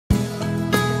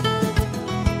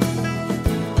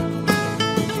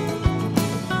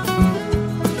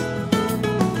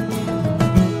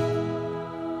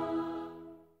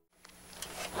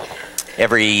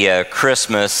Every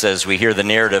Christmas, as we hear the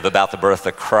narrative about the birth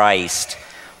of Christ,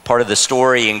 part of the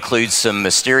story includes some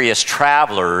mysterious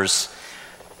travelers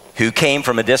who came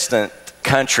from a distant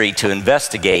country to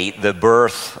investigate the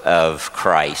birth of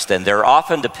Christ. And they're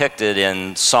often depicted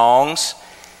in songs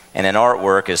and in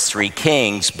artwork as three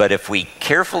kings, but if we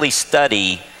carefully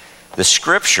study the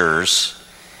scriptures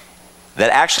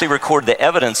that actually record the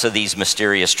evidence of these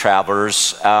mysterious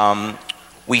travelers,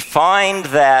 we find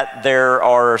that there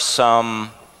are some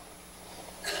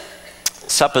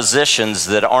suppositions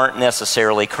that aren't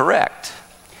necessarily correct.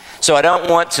 So I don't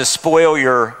want to spoil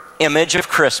your image of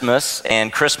Christmas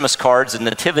and Christmas cards and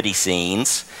nativity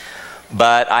scenes,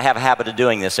 but I have a habit of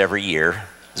doing this every year,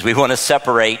 as we want to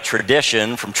separate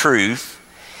tradition from truth.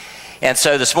 And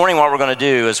so this morning what we're going to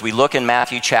do is we look in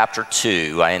Matthew chapter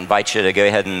 2. I invite you to go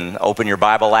ahead and open your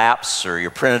Bible apps or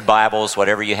your printed Bibles,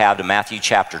 whatever you have, to Matthew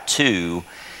chapter 2.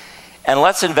 And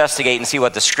let's investigate and see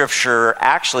what the scripture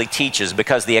actually teaches,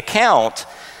 because the account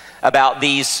about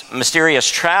these mysterious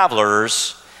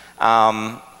travelers,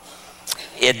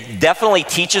 it definitely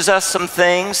teaches us some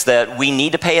things that we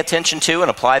need to pay attention to and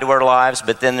apply to our lives,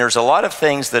 but then there's a lot of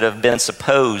things that have been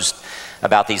supposed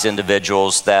about these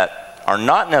individuals that are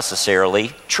not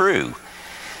necessarily true.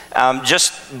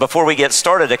 Just before we get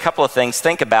started, a couple of things.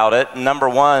 Think about it. Number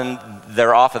one,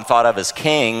 they're often thought of as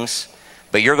kings,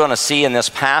 but you're going to see in this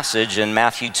passage in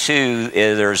Matthew 2,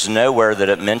 there's nowhere that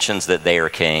it mentions that they are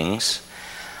kings.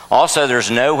 Also, there's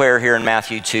nowhere here in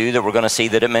Matthew 2 that we're going to see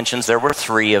that it mentions there were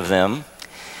three of them,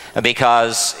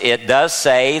 because it does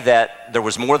say that there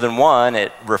was more than one.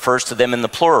 It refers to them in the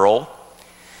plural.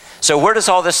 So where does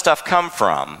all this stuff come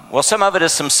from? Well, some of it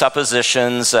is some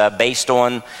suppositions based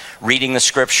on reading the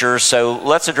scriptures. So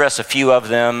let's address a few of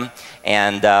them,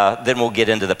 and then we'll get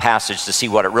into the passage to see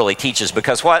what it really teaches.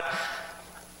 Because what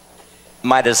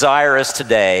my desire is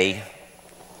today,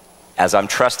 as I'm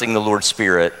trusting the Lord's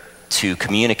Spirit to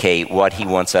communicate what He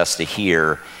wants us to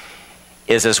hear,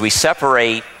 is as we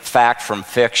separate fact from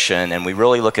fiction and we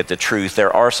really look at the truth,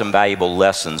 there are some valuable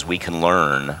lessons we can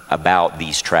learn about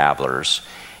these travelers,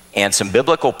 and some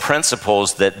biblical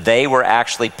principles that they were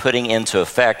actually putting into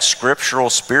effect,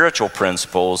 scriptural, spiritual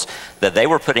principles that they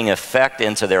were putting effect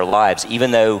into their lives,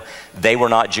 even though they were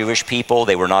not Jewish people,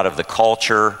 they were not of the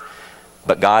culture,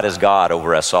 but God is God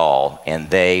over us all, and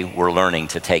they were learning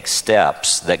to take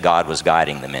steps that God was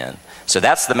guiding them in. So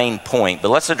that's the main point, but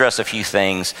let's address a few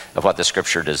things of what the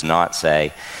scripture does not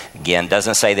say. Again,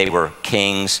 doesn't say they were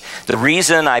kings. The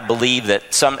reason I believe that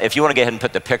if you want to go ahead and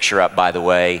put the picture up, by the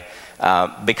way,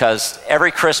 because every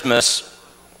Christmas,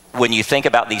 when you think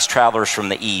about these travelers from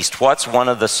the East, what's one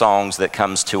of the songs that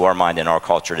comes to our mind in our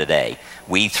culture today?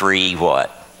 We three what?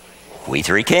 We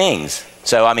three kings.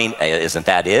 So, I mean, isn't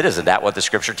that it? Isn't that what the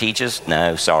scripture teaches?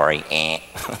 No, sorry.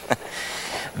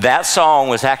 That song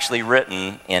was actually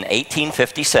written in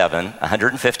 1857,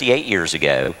 158 years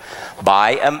ago,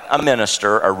 by a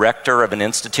minister, a rector of an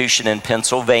institution in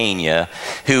Pennsylvania,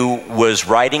 who was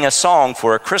writing a song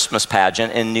for a Christmas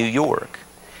pageant in New York.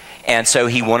 And so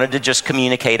he wanted to just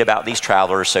communicate about these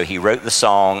travelers, so he wrote the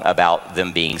song about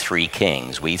them being three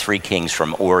kings. We three kings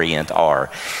from Orient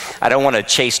are. I don't want to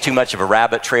chase too much of a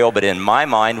rabbit trail, but in my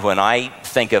mind, when I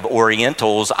think of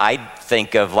Orientals, I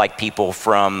think of like people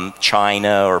from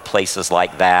China or places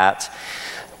like that.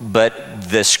 But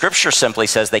the scripture simply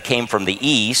says they came from the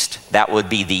east. That would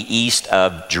be the east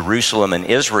of Jerusalem and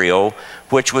Israel,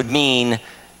 which would mean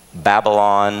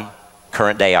Babylon,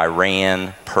 current day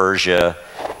Iran, Persia.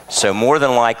 So more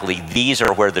than likely, these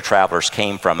are where the travelers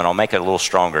came from, and I'll make a little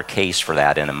stronger case for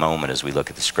that in a moment as we look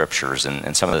at the scriptures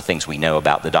and some of the things we know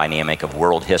about the dynamic of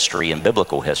world history and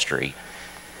biblical history.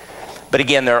 But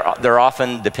again, they're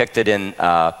often depicted in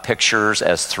pictures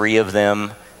as three of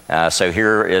them. So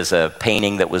here is a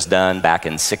painting that was done back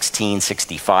in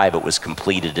 1665. It was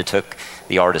completed. It took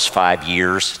the artist 5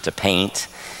 years to paint.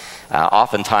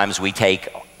 Oftentimes we take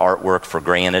artwork for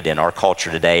granted in our culture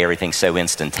today. Everything's so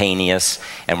instantaneous,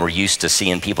 and we're used to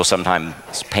seeing people sometimes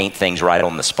paint things right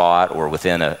on the spot or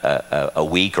within a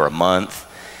week or a month.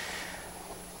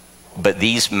 But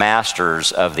these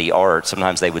masters of the art,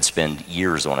 sometimes they would spend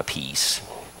years on a piece.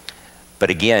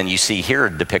 But again, you see here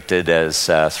depicted as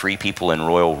three people in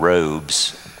royal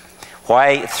robes.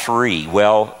 Why three?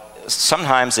 Well,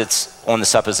 sometimes it's on the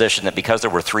supposition that because there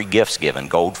were three gifts given,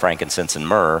 gold, frankincense, and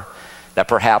myrrh, that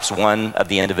perhaps one of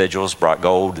the individuals brought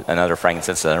gold, another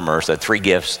frankincense, another myrrh. So 3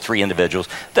 gifts, 3 individuals.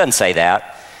 Doesn't say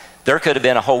that. There could have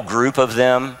been a whole group of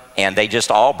them, and they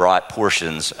just all brought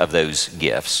portions of those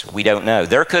gifts. We don't know.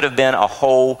 There could have been a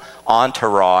whole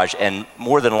entourage, and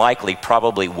more than likely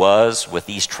probably was with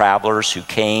these travelers who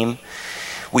came.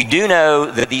 We do know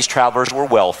that these travelers were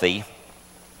wealthy.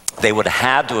 they would have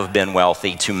had to have been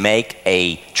wealthy to make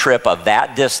a trip of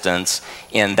that distance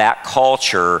in that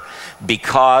culture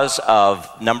because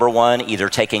of, number one, either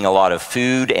taking a lot of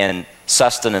food and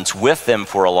sustenance with them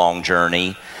for a long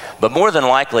journey, but more than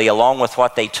likely, along with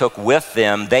what they took with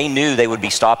them, they knew they would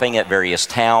be stopping at various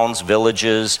towns,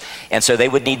 villages, and so they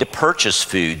would need to purchase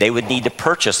food. They would need to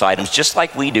purchase items, just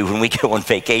like we do when we go on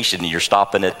vacation and you're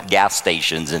stopping at gas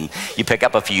stations and you pick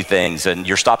up a few things and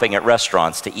you're stopping at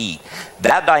restaurants to eat.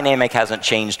 That dynamic hasn't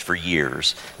changed for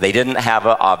years. They didn't have,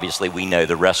 obviously, we know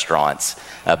the restaurants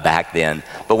back then,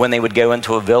 but when they would go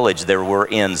into a village, there were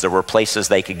inns, there were places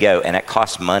they could go, and it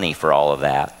cost money for all of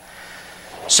that.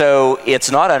 So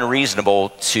it's not unreasonable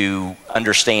to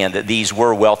understand that these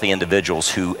were wealthy individuals,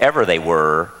 whoever they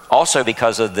were, also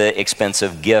because of the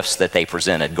expensive gifts that they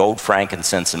presented. Gold,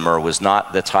 frankincense, and myrrh was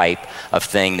not the type of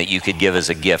thing that you could give as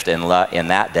a gift in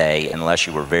that day unless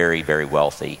you were very, very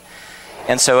wealthy.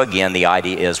 And so again, the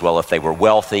idea is, well, if they were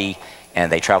wealthy and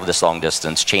they traveled this long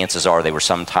distance, chances are they were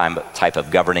some type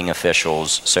of governing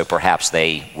officials, so perhaps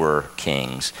they were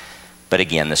kings. But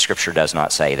again, the scripture does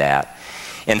not say that.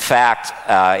 In fact,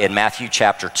 in Matthew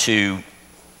chapter 2,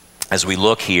 as we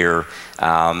look here,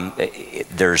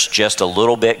 there's just a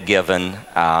little bit given.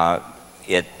 I'll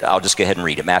just go ahead and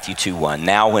read it. Matthew 2:1.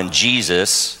 Now when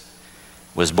Jesus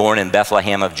was born in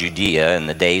Bethlehem of Judea in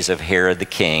the days of Herod the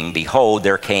king, behold,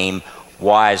 there came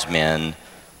wise men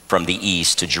from the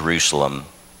east to Jerusalem,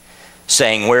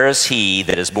 saying, where is he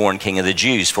that is born King of the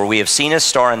Jews? For we have seen his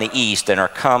star in the east and are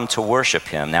come to worship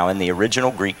him. Now in the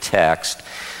original Greek text,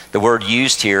 the word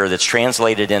used here that's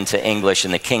translated into English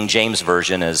in the King James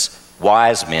Version as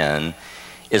wise men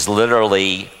is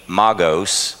literally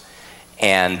magos,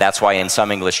 and that's why in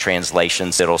some English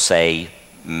translations it'll say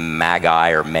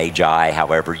magi or magi,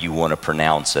 however you want to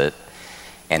pronounce it.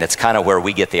 And it's kind of where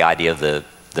we get the idea of the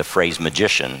phrase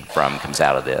magician from, comes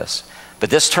out of this. But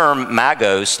this term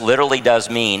magos literally does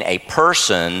mean a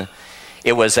person.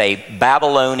 It was a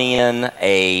Babylonian,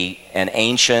 an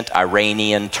ancient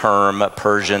Iranian term, a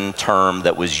Persian term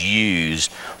that was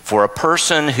used for a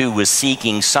person who was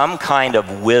seeking some kind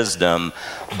of wisdom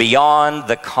beyond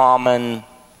the common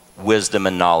wisdom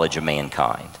and knowledge of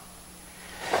mankind.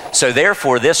 So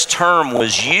therefore, this term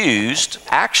was used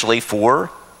actually for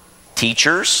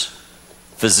teachers,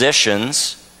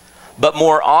 physicians, but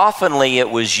more oftenly it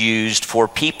was used for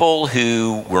people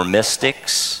who were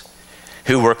mystics,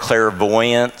 who were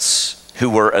clairvoyants, who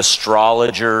were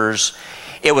astrologers.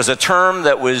 It was a term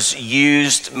that was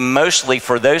used mostly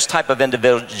for those type of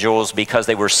individuals because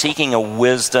they were seeking a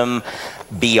wisdom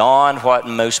beyond what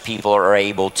most people are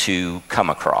able to come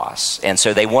across. And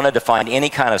so they wanted to find any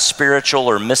kind of spiritual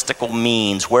or mystical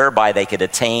means whereby they could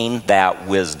attain that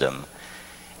wisdom.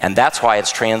 And that's why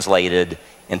it's translated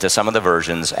into some of the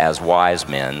versions as wise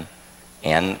men,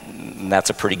 and that's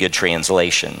a pretty good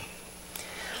translation.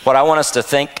 What I want us to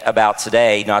think about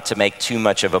today, not to make too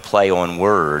much of a play on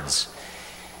words,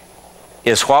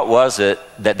 is what was it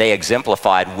that they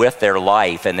exemplified with their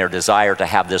life and their desire to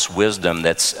have this wisdom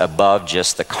that's above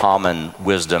just the common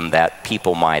wisdom that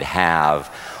people might have.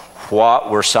 What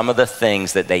were some of the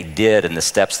things that they did and the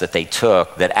steps that they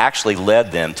took that actually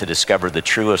led them to discover the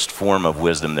truest form of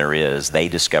wisdom there is? They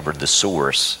discovered the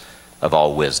source of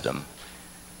all wisdom,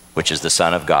 which is the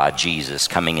Son of God, Jesus,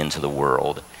 coming into the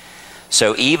world.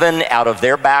 So even out of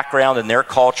their background and their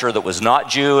culture that was not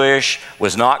Jewish,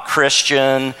 was not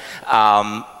Christian,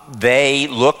 they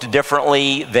looked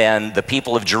differently than the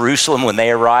people of Jerusalem when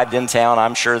they arrived in town.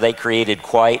 I'm sure they created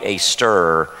quite a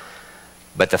stir.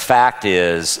 But the fact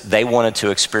is, they wanted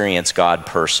to experience God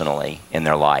personally in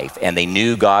their life, and they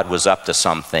knew God was up to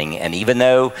something. And even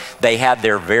though they had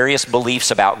their various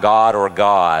beliefs about God or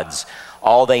gods,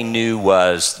 all they knew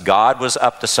was God was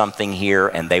up to something here,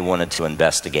 and they wanted to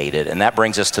investigate it. And that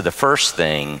brings us to the first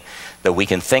thing that we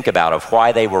can think about of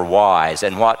why they were wise,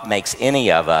 and what makes any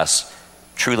of us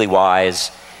truly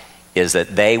wise is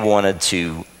that they wanted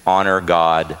to honor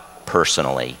God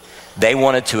personally. They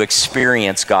wanted to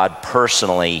experience God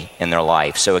personally in their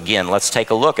life. So again, let's take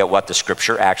a look at what the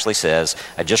scripture actually says.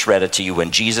 I just read it to you.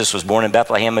 When Jesus was born in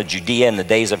Bethlehem of Judea in the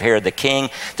days of Herod the king,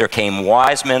 there came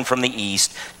wise men from the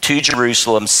east to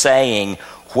Jerusalem, saying,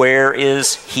 where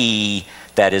is he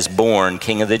that is born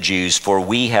King of the Jews? For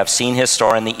we have seen his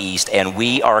star in the east, and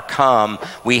we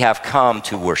have come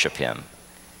to worship him.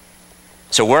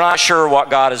 So we're not sure what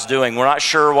God is doing. We're not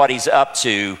sure what he's up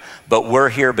to, but we're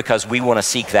here because we want to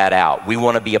seek that out. We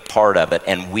want to be a part of it,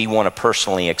 and we want to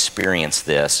personally experience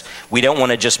this. We don't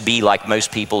want to just be like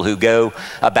most people who go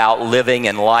about living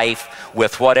in life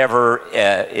with whatever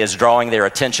is drawing their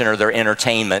attention or their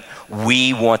entertainment.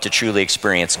 We want to truly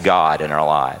experience God in our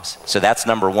lives. So that's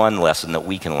number one lesson that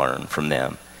we can learn from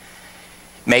them.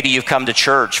 Maybe you've come to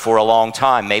church for a long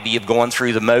time. Maybe you've gone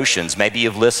through the motions. Maybe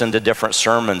you've listened to different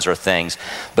sermons or things.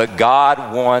 But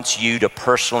God wants you to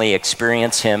personally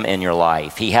experience him in your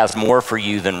life. He has more for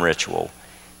you than ritual.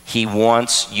 He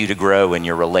wants you to grow in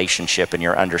your relationship and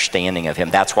your understanding of him.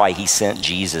 That's why he sent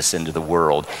Jesus into the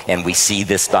world. And we see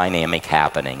this dynamic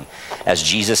happening. As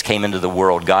Jesus came into the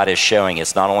world, God is showing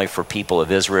it's not only for people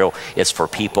of Israel, it's for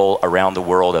people around the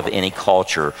world of any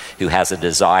culture who has a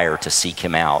desire to seek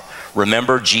him out.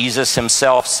 Remember, Jesus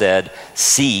himself said,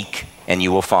 "Seek and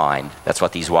you will find." That's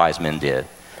what these wise men did.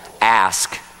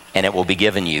 "Ask and it will be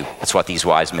given you." That's what these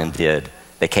wise men did.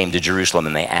 They came to Jerusalem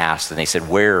and they asked and they said,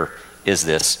 "Where is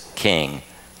this king?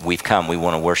 We've come, we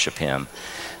want to worship him."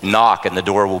 Knock and the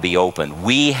door will be opened.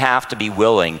 We have to be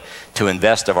willing to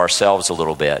invest of ourselves a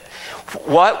little bit.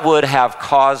 What would have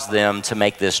caused them to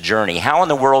make this journey? How in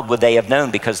the world would they have known?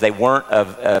 Because they weren't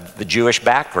of the Jewish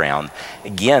background.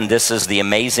 Again, this is the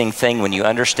amazing thing when you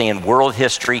understand world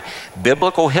history,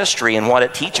 biblical history, and what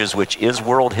it teaches, which is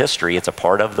world history. It's a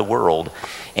part of the world,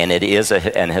 and it is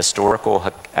an historical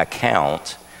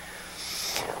account.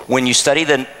 When you study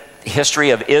the history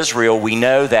of Israel, we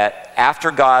know that after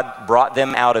God brought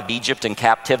them out of Egypt in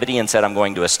captivity and said, "I'm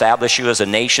going to establish you as a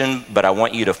nation, but I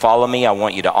want you to follow me. I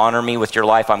want you to honor me with your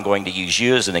life. I'm going to use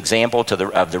you as an example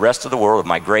of the rest of the world, of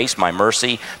my grace, my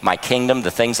mercy, my kingdom, the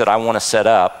things that I want to set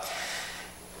up."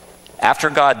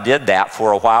 After God did that,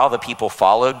 for a while, the people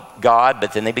followed God,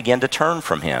 but then they began to turn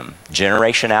from him.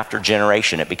 Generation after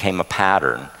generation, it became a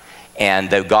pattern.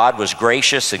 And though God was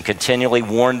gracious and continually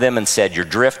warned them and said, "You're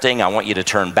drifting, I want you to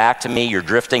turn back to me. You're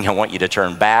drifting, I want you to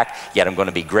turn back, yet I'm going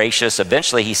to be gracious."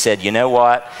 Eventually he said, "You know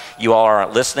what? You all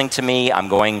aren't listening to me. I'm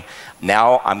going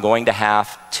to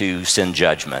have to send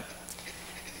judgment."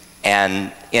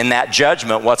 And in that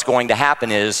judgment, what's going to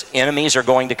happen is enemies are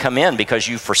going to come in because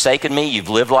you've forsaken me, you've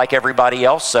lived like everybody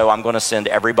else, so I'm going to send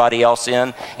everybody else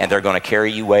in, and they're going to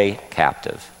carry you away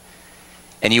captive.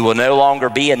 And you will no longer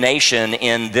be a nation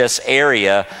in this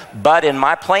area, but in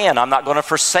my plan, I'm not going to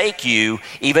forsake you,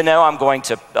 even though I'm going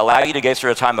to allow you to go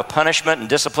through a time of punishment and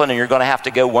discipline, and you're going to have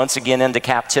to go once again into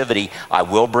captivity. I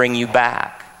will bring you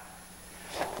back.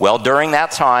 Well, during that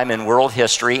time in world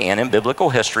history and in biblical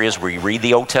history, as we read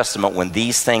the Old Testament, when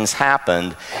these things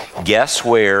happened, guess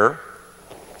where?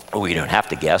 We don't have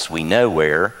to guess, we know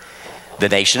where. The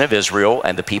nation of Israel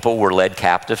and the people were led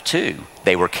captive to.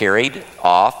 They were carried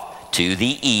off to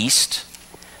the east,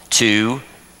 to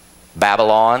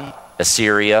Babylon,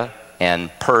 Assyria, and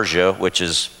Persia, which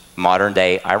is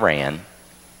modern-day Iran.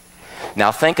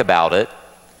 Now think about it.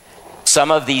 Some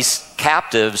of these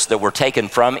captives that were taken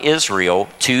from Israel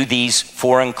to these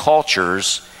foreign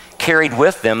cultures carried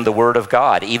with them the Word of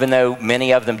God. Even though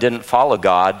many of them didn't follow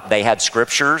God, they had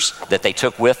scriptures that they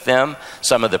took with them.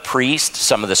 Some of the priests,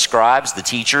 some of the scribes, the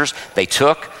teachers, they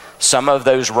took some of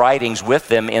those writings with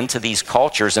them into these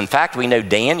cultures. In fact, we know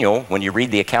Daniel, when you read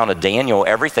the account of Daniel,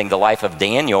 everything, the life of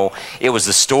Daniel, it was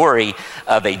the story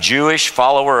of a Jewish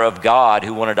follower of God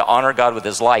who wanted to honor God with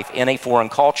his life in a foreign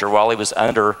culture while he was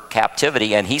under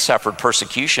captivity, and he suffered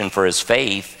persecution for his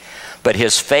faith, but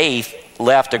his faith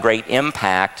left a great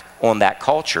impact on that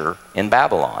culture in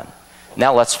Babylon.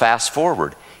 Now let's fast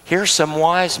forward. Here's some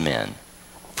wise men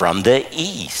from the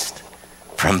east,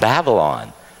 from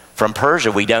Babylon. From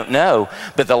Persia, we don't know,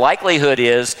 but the likelihood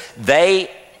is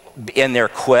they, in their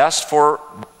quest for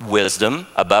wisdom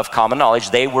above common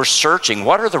knowledge, they were searching.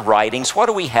 What are the writings? What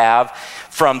do we have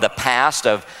from the past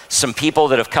of some people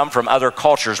that have come from other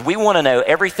cultures? We want to know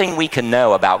everything we can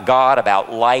know about God,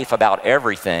 about life, about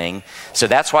everything. So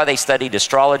that's why they studied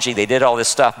astrology. They did all this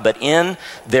stuff. But in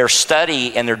their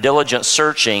study and their diligent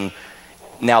searching,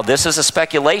 now, this is a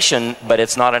speculation, but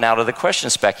it's not an out-of-the-question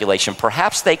speculation.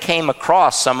 Perhaps they came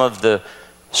across some of the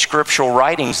scriptural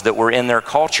writings that were in their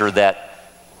culture that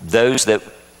those that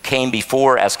came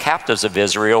before as captives of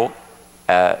Israel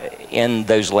in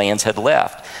those lands had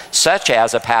left, such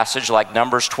as a passage like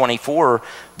Numbers 24,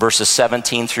 verses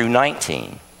 17 through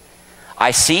 19. "I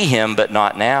see him, but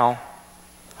not now.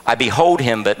 I behold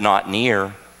him, but not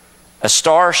near. A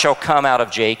star shall come out of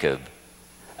Jacob.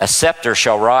 A scepter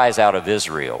shall rise out of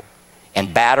Israel,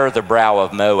 and batter the brow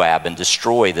of Moab, and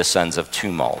destroy the sons of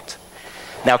tumult.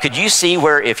 Now, could you see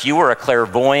where if you were a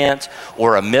clairvoyant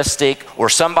or a mystic or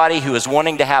somebody who is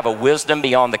wanting to have a wisdom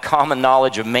beyond the common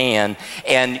knowledge of man,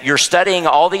 and you're studying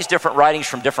all these different writings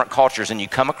from different cultures, and you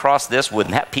come across this,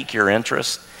 wouldn't that pique your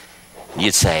interest?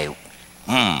 You'd say,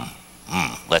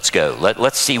 let's go.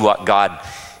 Let's see what God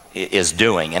is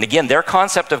doing. And again, their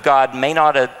concept of God may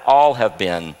not at all have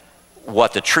been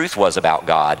what the truth was about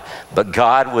God, but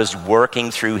God was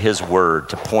working through his word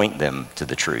to point them to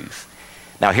the truth.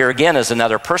 Now, here again is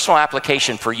another personal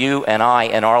application for you and I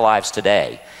in our lives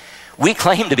today. We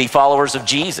claim to be followers of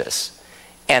Jesus,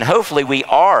 and hopefully we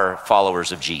are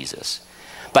followers of Jesus.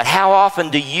 But how often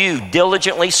do you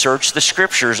diligently search the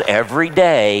scriptures every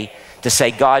day to say,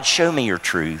 God, show me your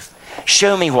truth.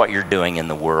 Show me what you're doing in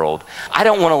the world. I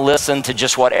don't want to listen to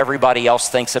just what everybody else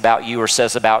thinks about you or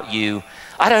says about you.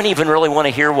 I don't even really want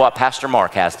to hear what Pastor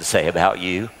Mark has to say about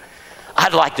you.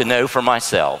 I'd like to know for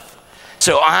myself.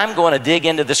 So I'm going to dig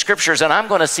into the scriptures and I'm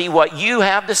going to see what you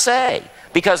have to say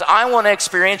because I want to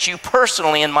experience you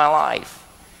personally in my life.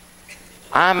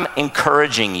 I'm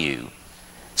encouraging you.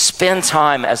 Spend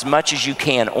time as much as you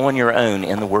can on your own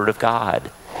in the Word of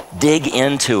God. Dig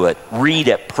into it, read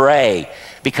it, pray.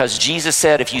 Because Jesus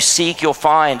said, if you seek, you'll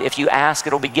find. If you ask,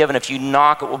 it'll be given. If you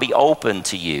knock, it will be open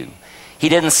to you. He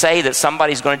didn't say that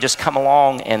somebody's going to just come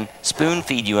along and spoon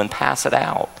feed you and pass it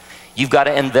out. You've got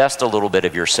to invest a little bit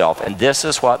of yourself. And this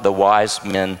is what the wise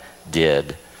men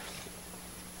did.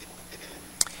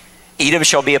 Edom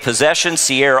shall be a possession,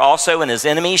 Seir also, and his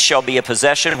enemies shall be a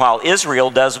possession, while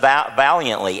Israel does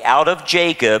valiantly. Out of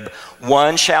Jacob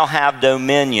one shall have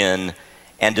dominion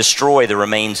and destroy the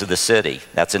remains of the city.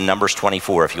 That's in Numbers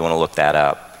 24 if you want to look that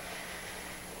up.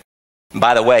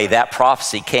 By the way, that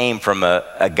prophecy came from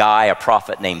a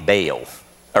prophet named Baal.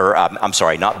 Or I'm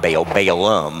sorry, not Baal,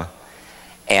 Balaam.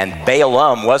 And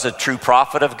Balaam was a true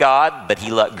prophet of God, but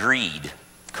he let greed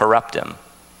corrupt him.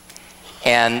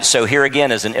 And so here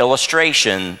again is an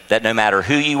illustration that no matter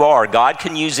who you are, God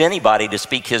can use anybody to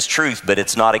speak his truth, but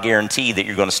it's not a guarantee that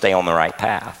you're going to stay on the right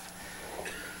path.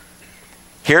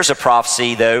 Here's a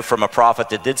prophecy, though, from a prophet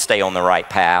that did stay on the right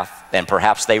path, and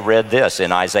perhaps they read this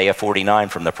in Isaiah 49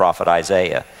 from the prophet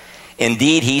Isaiah.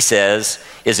 Indeed, he says,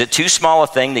 is it too small a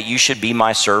thing that you should be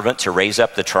my servant to raise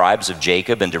up the tribes of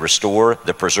Jacob and to restore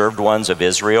the preserved ones of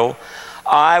Israel?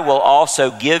 I will also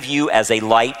give you as a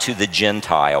light to the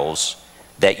Gentiles,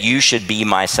 that you should be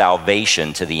my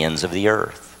salvation to the ends of the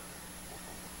earth.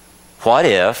 What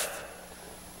if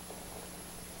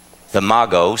the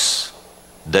Magos,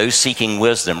 those seeking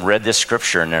wisdom, read this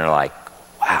scripture and they're like,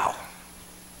 wow,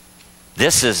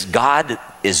 God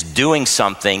is doing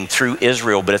something through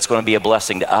Israel, but it's going to be a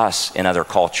blessing to us in other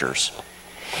cultures.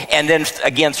 And then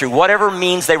again, through whatever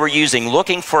means they were using,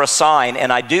 looking for a sign,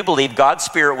 and I do believe God's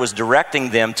Spirit was directing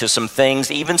them to some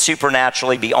things, even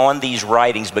supernaturally beyond these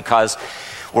writings, because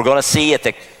we're going to see at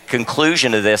the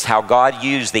conclusion of this how God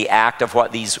used the act of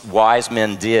what these wise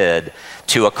men did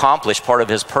to accomplish part of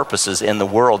his purposes in the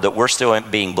world that we're still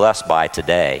being blessed by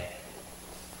today.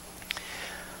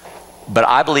 But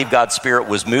I believe God's Spirit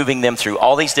was moving them through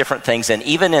all these different things, and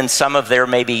even in some of their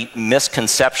maybe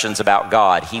misconceptions about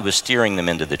God, he was steering them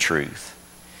into the truth.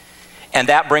 And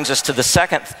that brings us to the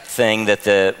second thing that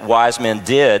the wise men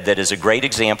did that is a great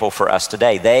example for us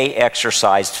today. They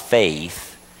exercised faith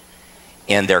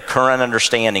in their current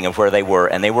understanding of where they were,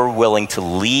 and they were willing to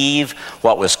leave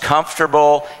what was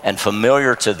comfortable and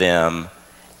familiar to them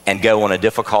and go on a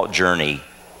difficult journey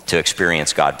to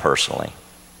experience God personally.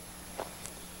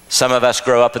 Some of us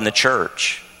grow up in the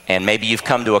church, and maybe you've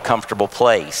come to a comfortable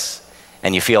place,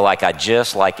 and you feel like I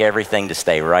just like everything to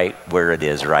stay right where it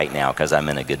is right now because I'm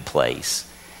in a good place.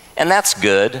 And that's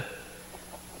good,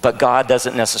 but God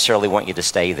doesn't necessarily want you to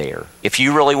stay there. If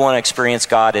you really want to experience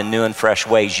God in new and fresh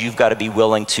ways, you've got to be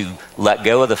willing to let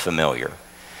go of the familiar.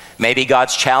 Maybe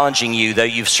God's challenging you, though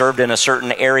you've served in a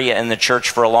certain area in the church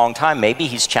for a long time, maybe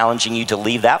he's challenging you to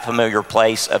leave that familiar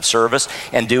place of service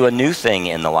and do a new thing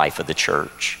in the life of the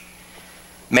church.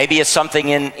 Maybe it's something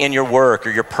in your work or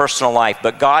your personal life,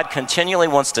 but God continually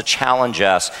wants to challenge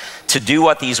us to do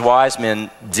what these wise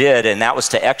men did, and that was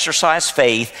to exercise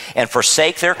faith and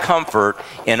forsake their comfort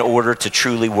in order to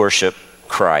truly worship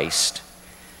Christ.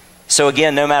 So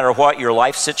again, no matter what your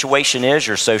life situation is,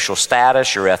 your social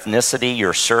status, your ethnicity,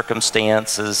 your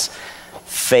circumstances,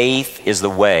 faith is the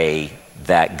way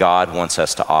that God wants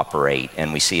us to operate,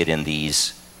 and we see it in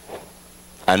these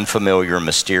unfamiliar,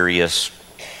 mysterious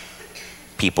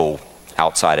people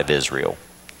outside of Israel.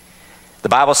 The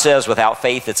Bible says without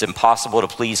faith it's impossible to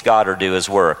please God or do his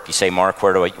work. You say, Mark,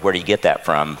 where do you get that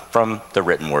from? From the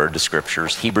written word, the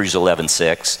scriptures. Hebrews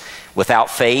 11:6.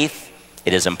 Without faith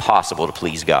it is impossible to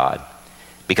please God.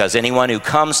 because anyone who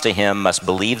comes to him must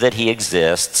believe that he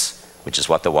exists, which is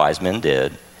what the wise men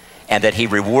did, and that he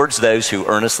rewards those who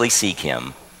earnestly seek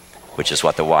him, which is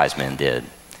what the wise men did.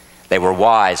 They were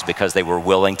wise because they were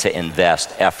willing to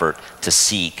invest effort to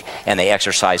seek, and they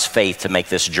exercised faith to make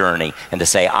this journey and to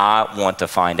say, I want to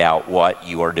find out what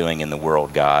you are doing in the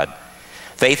world, God.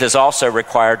 Faith is also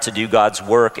required to do God's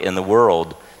work in the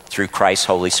world through Christ's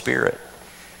Holy Spirit.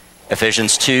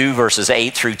 Ephesians 2, verses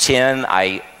 8 through 10,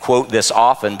 I quote this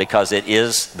often because it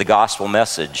is the gospel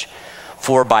message.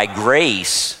 For by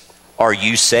grace are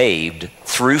you saved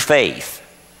through faith,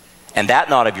 and that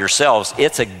not of yourselves,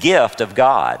 it's a gift of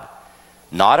God.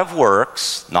 Not of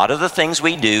works, not of the things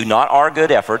we do, not our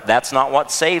good effort. That's not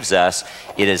what saves us.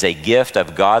 It is a gift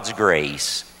of God's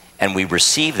grace, and we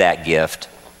receive that gift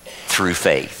through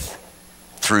faith,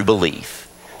 through belief.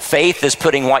 Faith is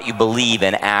putting what you believe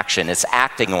in action. It's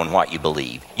acting on what you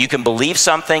believe. You can believe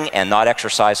something and not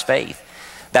exercise faith.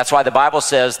 That's why the Bible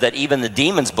says that even the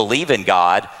demons believe in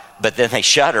God, but then they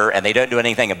shudder and they don't do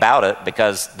anything about it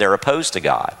because they're opposed to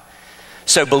God.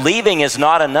 So believing is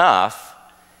not enough.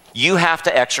 You have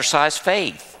to exercise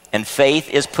faith, and faith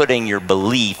is putting your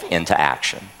belief into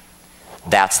action.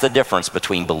 That's the difference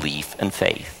between belief and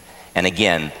faith. And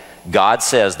again, God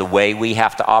says the way we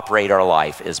have to operate our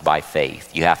life is by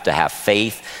faith. You have to have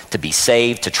faith to be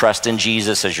saved, to trust in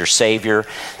Jesus as your Savior,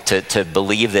 to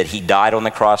believe that he died on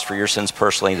the cross for your sins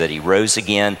personally, that he rose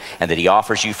again, and that he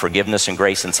offers you forgiveness and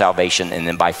grace and salvation. And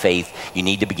then by faith, you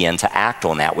need to begin to act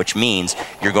on that, which means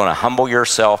you're going to humble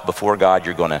yourself before God,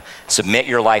 you're going to submit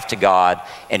your life to God,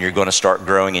 and you're going to start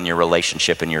growing in your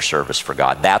relationship and your service for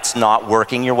God. That's not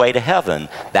working your way to heaven.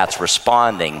 That's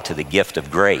responding to the gift of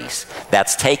grace.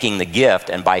 That's taking the gift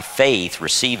and by faith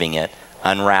receiving it,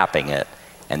 unwrapping it,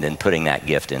 and then putting that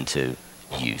gift into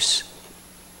use.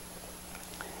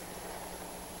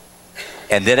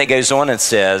 And then it goes on and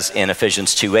says in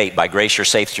Ephesians 2:8, by grace you're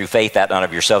saved through faith, that not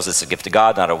of yourselves, it's a gift of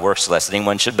God, not of works, lest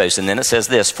anyone should boast. And then it says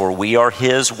this, for we are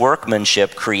his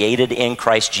workmanship, created in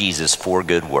Christ Jesus for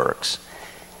good works,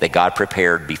 that God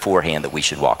prepared beforehand that we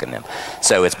should walk in them.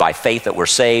 So it's by faith that we're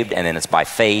saved, and then it's by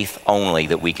faith only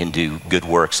that we can do good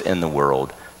works in the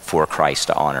world for Christ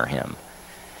to honor him.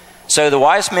 So the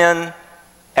wise men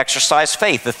exercised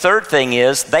faith. The third thing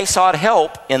is they sought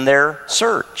help in their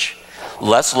search.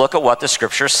 Let's look at what the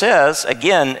scripture says.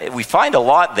 Again, we find a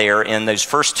lot there in those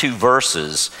first two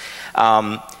verses.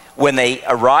 When they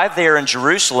arrived there in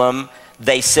Jerusalem,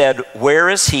 they said, where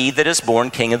is he that is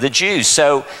born King of the Jews?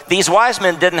 So these wise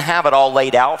men didn't have it all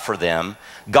laid out for them.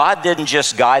 God didn't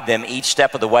just guide them each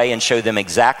step of the way and show them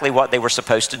exactly what they were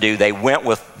supposed to do. They went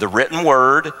with the written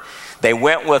word. They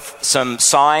went with some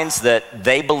signs that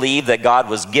they believed that God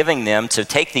was giving them to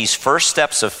take these first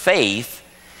steps of faith.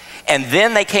 And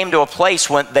then they came to a place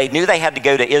when they knew they had to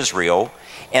go to Israel.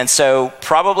 And so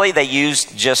probably they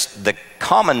used just the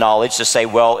common knowledge to say,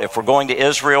 well, if we're going to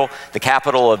Israel, the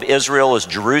capital of Israel is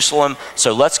Jerusalem,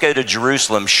 so let's go to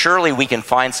Jerusalem. Surely we can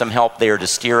find some help there to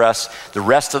steer us the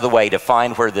rest of the way to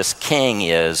find where this king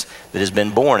is that has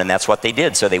been born. And that's what they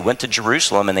did. So they went to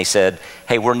Jerusalem and they said,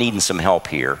 hey, we're needing some help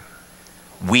here.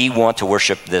 We want to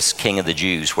worship this King of the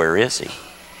Jews. Where is he?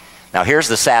 Now here's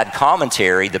the sad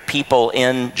commentary. The people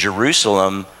in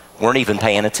Jerusalem weren't even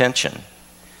paying attention.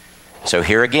 So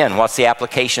here again, what's the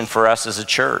application for us as a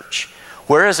church?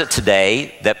 Where is it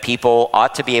today that people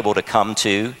ought to be able to come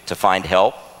to find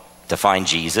help, to find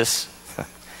Jesus?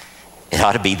 It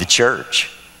ought to be the church.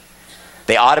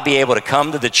 They ought to be able to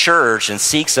come to the church and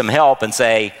seek some help and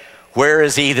say, where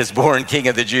is he that's born King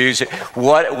of the Jews?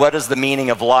 What is the meaning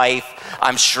of life?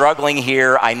 I'm struggling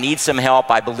here. I need some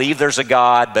help. I believe there's a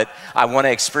God, but I want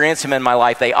to experience him in my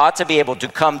life. They ought to be able to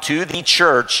come to the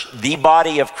church, the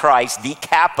body of Christ, the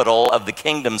capital of the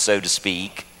kingdom, so to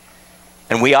speak,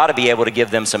 and we ought to be able to give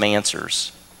them some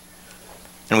answers.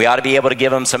 And we ought to be able to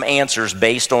give them some answers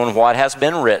based on what has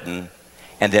been written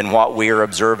and then what we are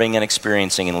observing and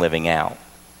experiencing and living out.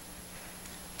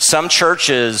 Some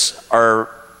churches are,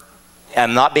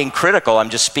 I'm not being critical, I'm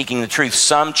just speaking the truth.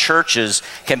 Some churches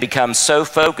can become so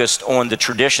focused on the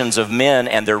traditions of men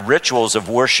and their rituals of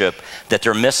worship that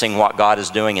they're missing what God is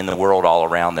doing in the world all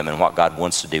around them and what God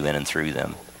wants to do in and through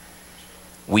them.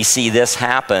 We see this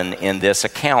happen in this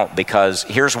account because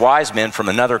here's wise men from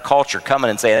another culture coming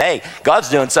and saying, hey, God's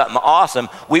doing something awesome.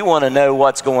 We want to know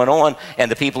what's going on.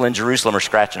 And the people in Jerusalem are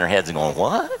scratching their heads and going,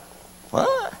 what?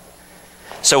 What?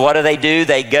 So what do?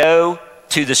 They go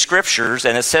to the scriptures,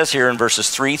 and it says here in verses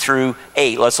 3 through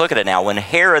 8, let's look at it now. When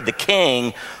Herod the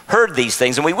king heard these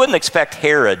things, and we wouldn't expect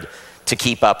Herod to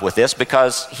keep up with this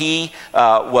because he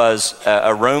was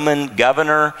a Roman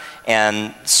governor,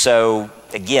 and so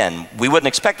again, we wouldn't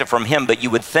expect it from him, but you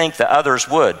would think the others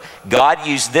would. God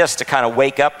used this to kind of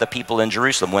wake up the people in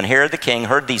Jerusalem. When Herod the king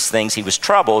heard these things, he was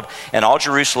troubled, and all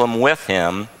Jerusalem with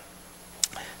him.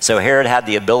 So Herod had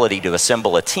the ability to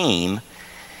assemble a team.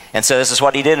 And so this is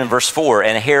what he did in verse 4.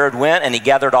 And Herod went and he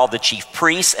gathered all the chief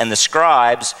priests and the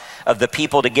scribes of the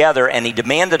people together, and he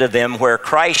demanded of them where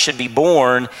Christ should be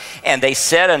born. And they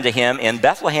said unto him, in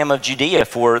Bethlehem of Judea,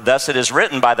 for thus it is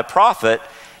written by the prophet,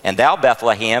 and thou,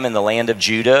 Bethlehem, in the land of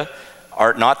Judah,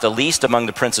 art not the least among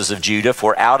the princes of Judah,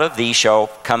 for out of thee shall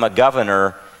come a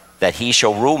governor, that he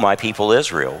shall rule my people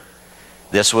Israel.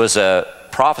 This was a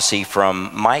prophecy from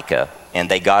Micah, and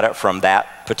they got it from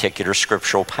that particular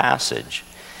scriptural passage.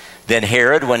 Then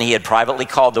Herod, when he had privately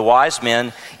called the wise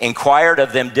men, inquired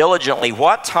of them diligently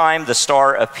what time the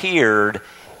star appeared,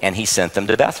 and he sent them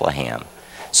to Bethlehem.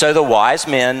 So the wise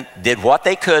men did what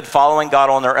they could following God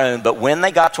on their own, but when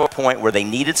they got to a point where they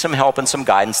needed some help and some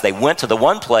guidance, they went to the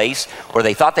one place where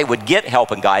they thought they would get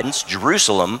help and guidance,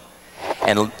 Jerusalem,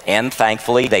 and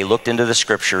thankfully they looked into the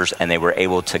scriptures and they were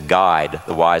able to guide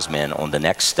the wise men on the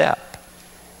next step.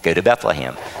 Go to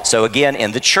Bethlehem. So again,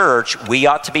 in the church, we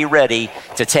ought to be ready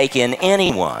to take in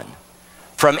anyone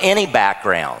from any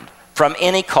background, from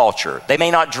any culture. They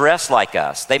may not dress like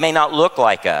us. They may not look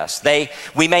like us.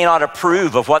 We may not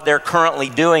approve of what they're currently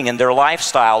doing in their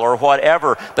lifestyle or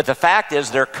whatever. But the fact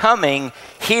is they're coming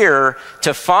here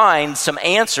to find some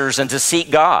answers and to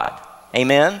seek God.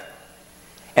 Amen?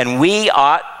 And we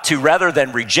ought to, rather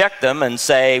than reject them and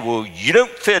say, well, you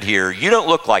don't fit here. You don't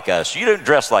look like us. You don't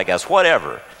dress like us,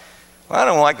 whatever. I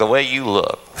don't like the way you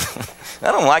look.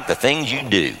 I don't like the things you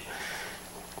do.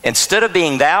 Instead of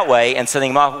being that way and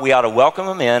sending them off, we ought to welcome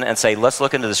them in and say, let's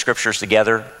look into the scriptures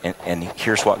together, and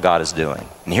here's what God is doing.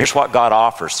 And here's what God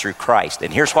offers through Christ.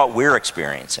 And here's what we're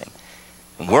experiencing.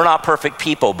 And we're not perfect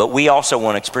people, but we also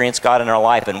want to experience God in our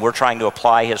life, and we're trying to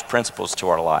apply his principles to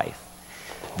our life.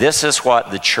 This is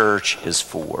what the church is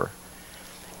for.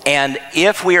 And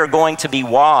if we are going to be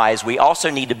wise, we also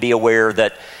need to be aware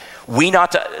that we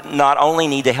not only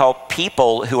need to help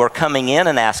people who are coming in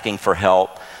and asking for help,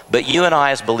 but you and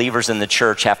I as believers in the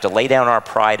church have to lay down our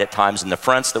pride at times in the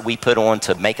fronts that we put on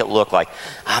to make it look like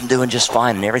I'm doing just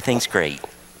fine and everything's great.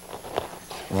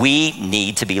 We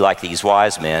need to be like these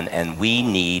wise men, and we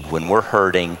need, when we're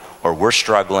hurting or we're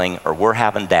struggling or we're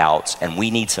having doubts and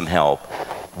we need some help,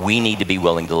 we need to be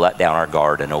willing to let down our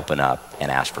guard and open up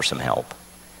and ask for some help.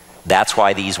 That's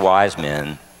why these wise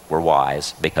men were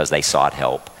wise, because they sought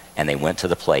help and they went to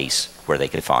the place where they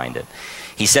could find it.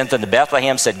 He sent them to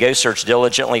Bethlehem, said, go search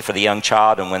diligently for the young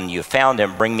child, and when you have found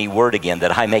him, bring me word again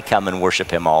that I may come and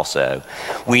worship him also.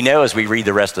 We know as we read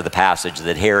the rest of the passage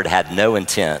that Herod had no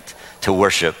intent to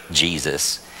worship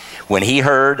Jesus. When he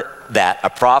heard that a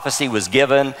prophecy was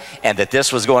given and that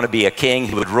this was going to be a king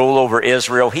who would rule over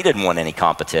Israel, he didn't want any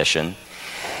competition.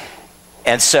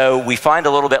 And so we find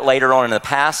a little bit later on in the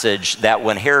passage that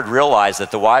when Herod realized that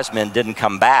the wise men didn't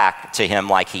come back to him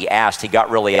like he asked, he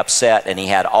got really upset, and he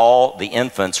had all the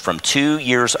infants from 2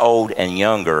 years old and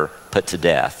younger put to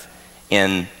death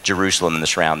in Jerusalem and the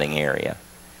surrounding area.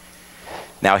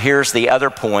 Now here's the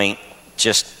other point,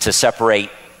 just to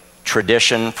separate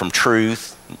tradition from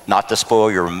truth, not to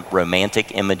spoil your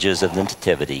romantic images of the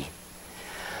nativity.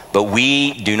 But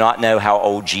we do not know how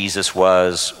old Jesus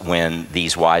was when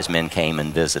these wise men came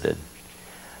and visited.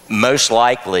 Most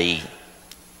likely,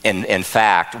 in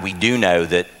fact, we do know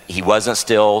that he wasn't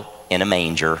still in a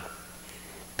manger,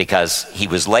 because he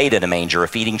was laid in a manger, a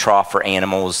feeding trough for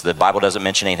animals. The Bible doesn't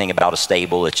mention anything about a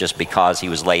stable. It's just because he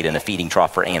was laid in a feeding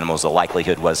trough for animals, the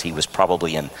likelihood was he was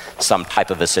probably in some type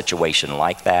of a situation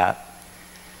like that.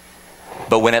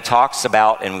 But when it talks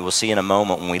about, and we will see in a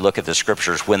moment when we look at the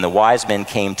scriptures, when the wise men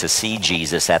came to see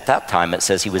Jesus, at that time it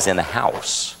says he was in a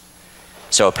house.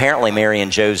 So apparently Mary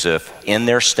and Joseph, in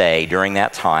their stay during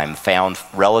that time, found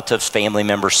relatives, family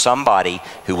members, somebody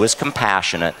who was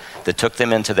compassionate that took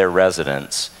them into their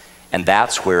residence. And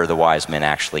that's where the wise men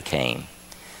actually came.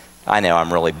 I know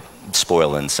I'm really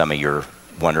spoiling some of your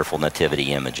wonderful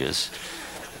nativity images.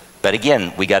 But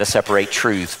again, we got to separate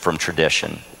truth from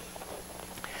tradition.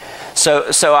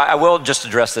 So I will just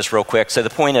address this real quick. So the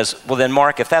point is, well then,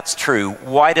 Mark, if that's true,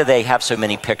 why do they have so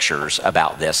many pictures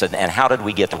about this? And how did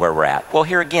we get to where we're at? Well,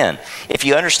 here again, if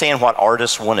you understand what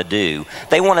artists want to do,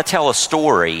 they want to tell a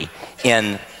story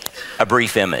in a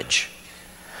brief image.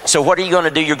 So what are you going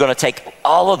to do? You're going to take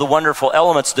all of the wonderful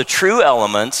elements, the true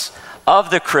elements of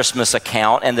the Christmas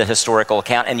account and the historical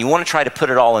account, and you want to try to put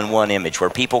it all in one image where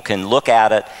people can look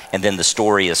at it and then the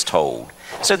story is told.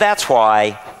 So that's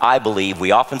why I believe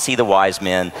we often see the wise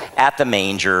men at the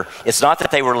manger. It's not that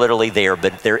they were literally there,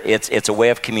 but it's a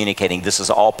way of communicating this is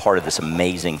all part of this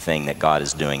amazing thing that God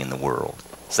is doing in the world.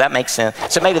 Does that make sense?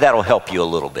 So maybe that'll help you a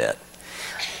little bit.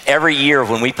 Every year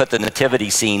when we put the nativity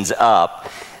scenes up,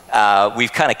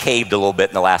 we've kind of caved a little bit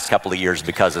in the last couple of years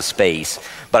because of space.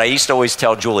 But I used to always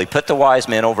tell Julie, put the wise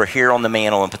men over here on the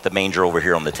mantle and put the manger over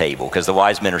here on the table, because the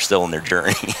wise men are still on their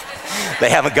journey. They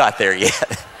haven't got there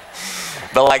yet.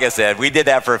 But like I said, we did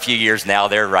that for a few years now.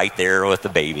 They're right there with the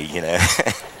baby, you know.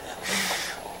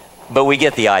 But we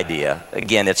get the idea.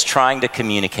 Again, it's trying to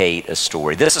communicate a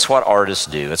story. This is what artists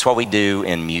do. It's what we do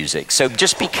in music. So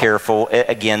just be careful.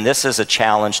 Again, this is a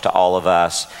challenge to all of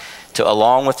us to,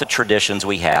 along with the traditions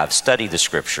we have, study the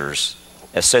scriptures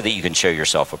so that you can show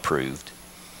yourself approved.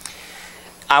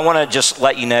 I want to just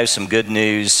let you know some good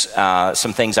news,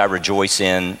 some things I rejoice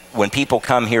in. When people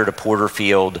come here to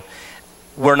Porterfield,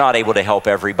 we're not able to help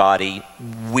everybody.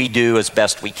 We do as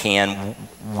best we can.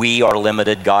 We are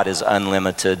limited. God is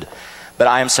unlimited. But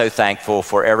I am so thankful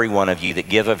for every one of you that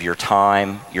give of your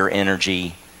time, your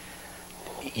energy,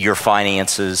 your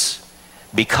finances.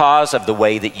 Because of the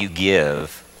way that you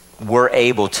give, we're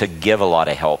able to give a lot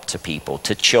of help to people,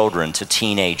 to children, to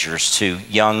teenagers, to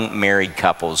young married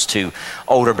couples, to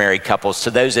older married couples,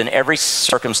 to those in every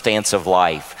circumstance of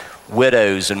life.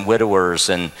 Widows and widowers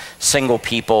and single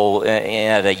people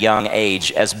at a young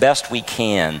age, as best we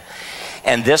can.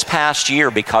 And this past year,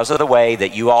 because of the way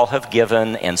that you all have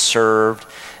given and served,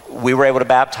 we were able to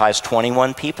baptize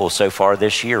 21 people so far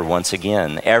this year, once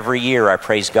again. Every year, I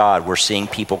praise God, we're seeing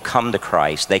people come to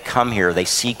Christ. They come here, they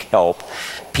seek help.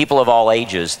 People of all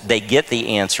ages, they get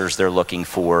the answers they're looking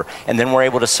for. And then we're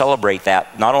able to celebrate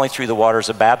that, not only through the waters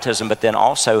of baptism, but then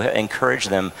also encourage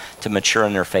them to mature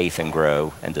in their faith and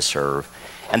grow and to serve.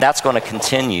 And that's going to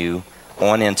continue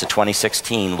on into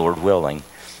 2016, Lord willing.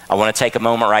 I want to take a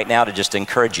moment right now to just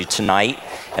encourage you. Tonight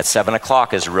at 7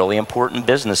 o'clock is a really important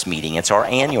business meeting. It's our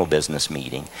annual business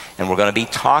meeting. And we're going to be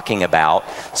talking about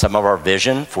some of our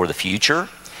vision for the future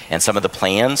and some of the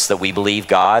plans that we believe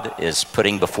God is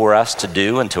putting before us to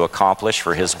do and to accomplish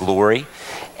for His glory.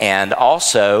 And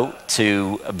also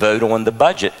to vote on the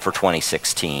budget for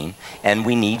 2016. And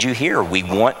we need you here. We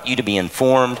want you to be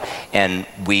informed, and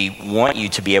we want you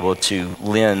to be able to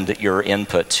lend your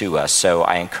input to us. So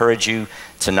I encourage you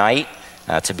tonight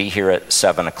to be here at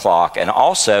 7 o'clock. And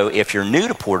also, if you're new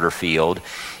to Porterfield,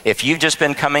 if you've just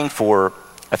been coming for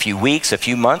a few weeks, a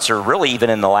few months, or really even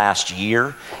in the last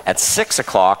year, at 6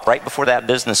 o'clock, right before that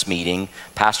business meeting,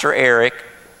 Pastor Eric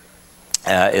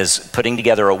is putting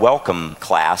together a welcome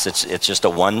class. It's just a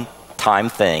one-time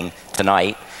thing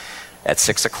tonight at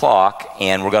 6 o'clock,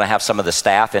 and we're going to have some of the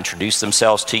staff introduce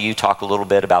themselves to you, talk a little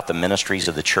bit about the ministries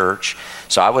of the church.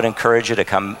 So I would encourage you to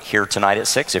come here tonight at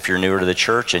 6 if you're newer to the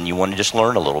church and you want to just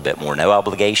learn a little bit more. No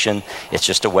obligation. It's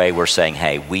just a way we're saying,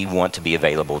 hey, we want to be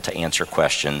available to answer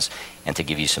questions and to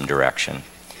give you some direction.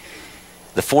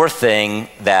 The fourth thing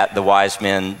that the wise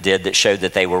men did that showed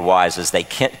that they were wise is they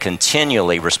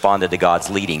continually responded to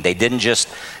God's leading. They didn't just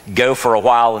go for a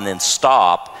while and then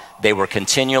stop. They were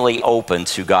continually open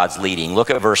to God's leading. Look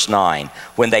at verse 9.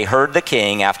 When they heard the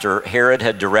king, after Herod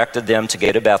had directed them to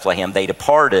go to Bethlehem, they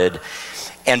departed.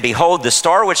 And behold, the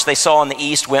star which they saw in the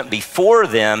east went before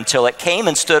them till it came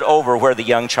and stood over where the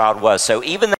young child was. So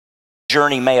even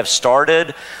journey may have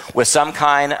started with some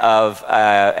kind of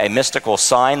a mystical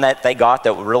sign that they got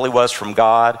that really was from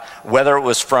God, whether it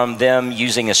was from them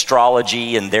using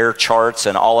astrology and their charts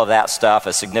and all of that stuff,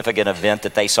 a significant event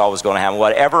that they saw was going to happen,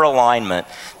 whatever alignment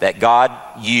that God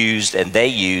used and they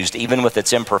used, even with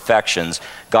its imperfections,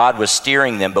 God was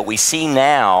steering them. But we see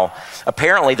now,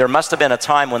 apparently there must have been a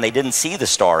time when they didn't see the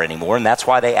star anymore, and that's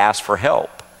why they asked for help.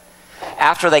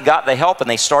 After they got the help and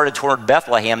they started toward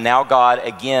Bethlehem, now God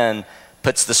again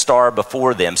puts the star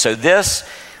before them. So this,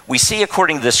 we see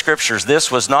according to the scriptures, this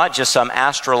was not just some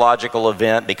astrological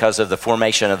event because of the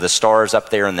formation of the stars up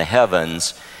there in the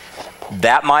heavens.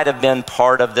 That might have been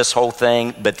part of this whole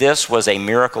thing, but this was a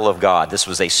miracle of God. This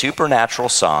was a supernatural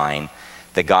sign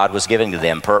that God was giving to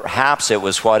them. Perhaps it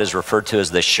was what is referred to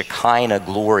as the Shekinah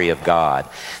glory of God.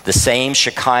 The same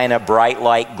Shekinah bright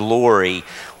light glory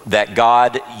that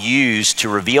God used to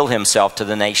reveal Himself to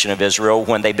the nation of Israel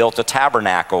when they built a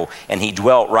tabernacle, and He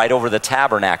dwelt right over the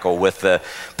tabernacle with the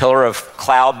pillar of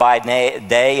cloud by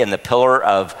day and the pillar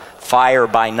of fire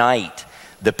by night.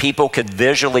 The people could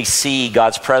visually see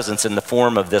God's presence in the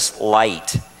form of this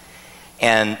light.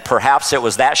 And perhaps it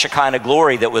was that Shekinah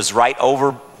glory that was right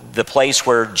over the place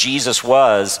where Jesus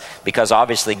was, because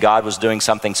obviously God was doing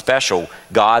something special.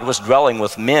 God was dwelling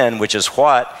with men, which is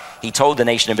what he told the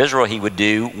nation of Israel he would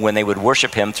do when they would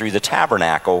worship him through the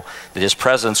tabernacle, that his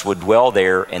presence would dwell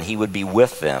there and he would be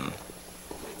with them.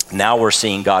 Now we're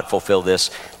seeing God fulfill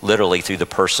this literally through the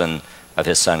person of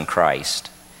his son Christ.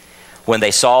 When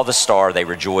they saw the star, they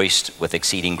rejoiced with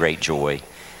exceeding great joy.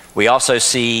 We also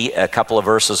see a couple of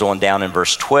verses on down in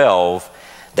verse 12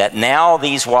 that now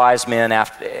these wise men,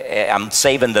 I'm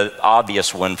saving the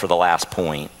obvious one for the last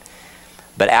point,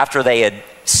 but after they had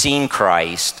seen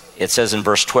Christ, it says in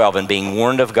verse 12, and being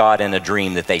warned of God in a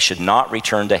dream that they should not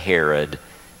return to Herod,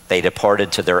 they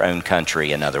departed to their own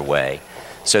country another way.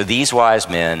 So these wise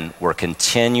men were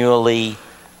continually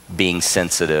being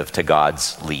sensitive to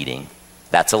God's leading.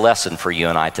 That's a lesson for you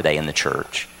and I today in the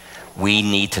church. We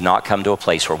need to not come to a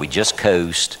place where we just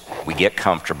coast, we get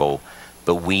comfortable,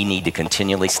 but we need to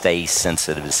continually stay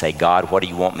sensitive to say, God, what do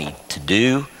you want me to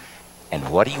do? And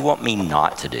what do you want me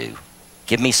not to do?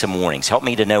 Give me some warnings. Help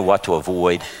me to know what to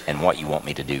avoid and what you want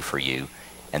me to do for you.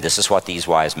 And this is what these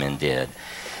wise men did.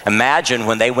 Imagine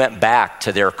when they went back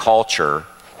to their culture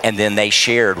and then they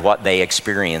shared what they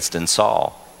experienced and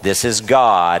saw. This is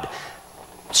God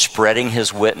spreading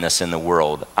his witness in the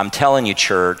world. I'm telling you,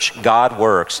 church, God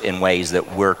works in ways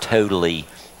that we're totally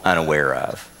unaware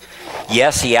of.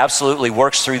 Yes, he absolutely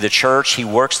works through the church. He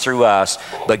works through us,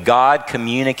 but God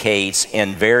communicates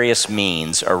in various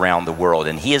means around the world.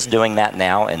 And he is doing that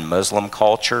now in Muslim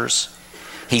cultures.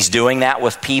 He's doing that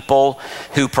with people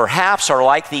who perhaps are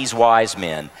like these wise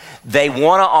men. They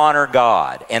want to honor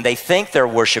God, and they think they're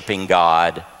worshiping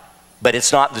God, but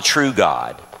it's not the true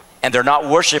God. And they're not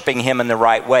worshiping him in the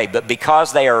right way. But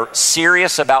because they are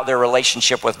serious about their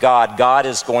relationship with God, God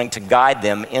is going to guide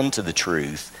them into the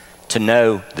truth, to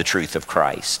know the truth of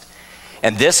Christ.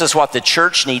 And this is what the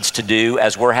church needs to do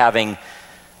as we're having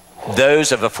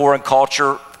those of a foreign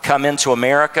culture come into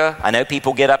America. I know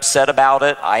people get upset about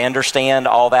it. I understand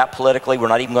all that politically. We're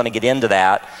not even going to get into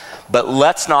that. But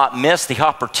let's not miss the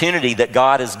opportunity that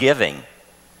God is giving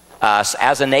us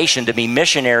as a nation to be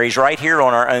missionaries right here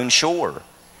on our own shore.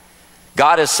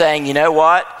 God is saying, you know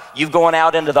what? You've gone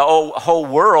out into the whole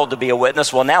world to be a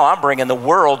witness. Well, now I'm bringing the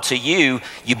world to you.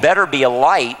 You better be a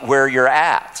light where you're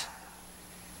at.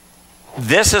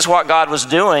 This is what God was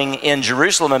doing in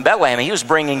Jerusalem and Bethlehem. He was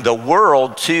bringing the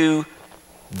world to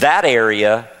that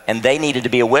area, and they needed to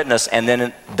be a witness, and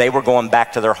then they were going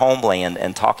back to their homeland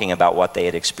and talking about what they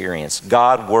had experienced.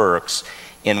 God works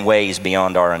in ways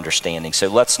beyond our understanding. So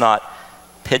let's not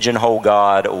pigeonhole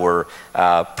God or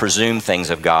presume things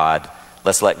of God.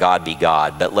 Let's let God be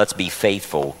God, but let's be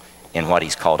faithful in what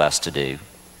he's called us to do.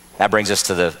 That brings us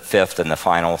to the fifth and the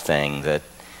final thing that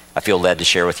I feel led to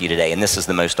share with you today, and this is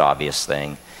the most obvious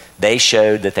thing. They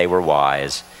showed that they were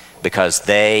wise because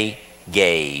they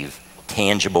gave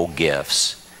tangible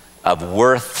gifts of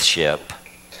worship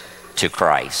to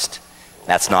Christ.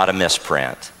 That's not a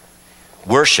misprint.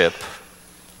 Worship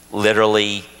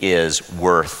literally is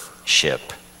worthship.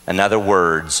 In other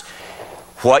words,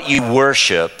 what you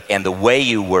worship and the way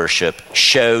you worship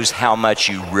shows how much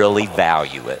you really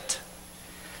value it.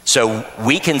 So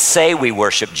we can say we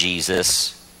worship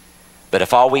Jesus, but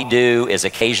if all we do is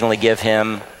occasionally give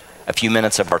him a few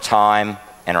minutes of our time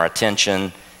and our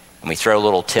attention, and we throw a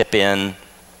little tip in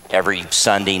every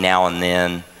Sunday now and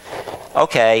then,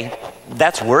 okay,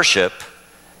 that's worship,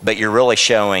 but you're really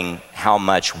showing how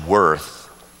much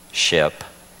worthship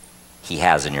he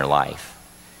has in your life.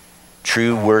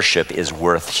 True worship is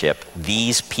worthship.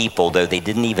 These people, though they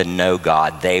didn't even know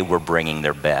God, they were bringing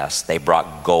their best. They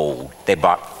brought gold. They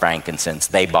brought frankincense.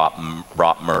 They brought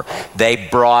myrrh. They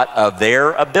brought of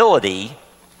their ability,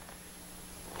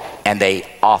 and they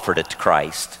offered it to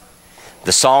Christ.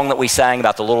 The song that we sang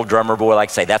about the little drummer boy, like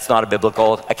I say, that's not a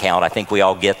biblical account. I think we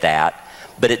all get that.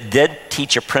 But it did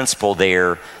teach a principle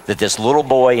there that this little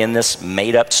boy in this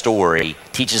made-up story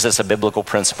teaches us a biblical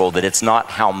principle that it's not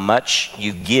how much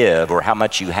you give or how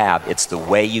much you have. It's the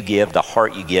way you give, the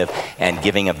heart you give, and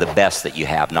giving of the best that you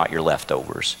have, not your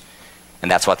leftovers. And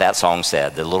that's what that song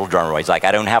said. The little drummer boy, he's like,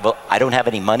 I don't have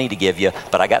any money to give you,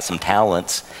 but I got some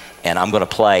talents, and I'm going to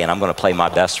play, and I'm going to play my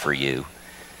best for you.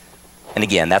 And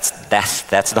again,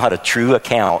 that's not a true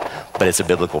account, but it's a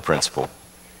biblical principle.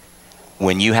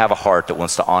 When you have a heart that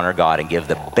wants to honor God and give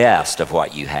the best of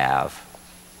what you have,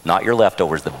 not your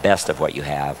leftovers, the best of what you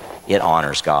have, it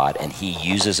honors God, and he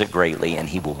uses it greatly, and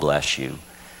he will bless you.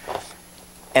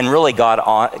 And really, God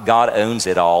owns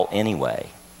it all anyway.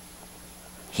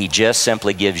 He just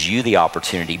simply gives you the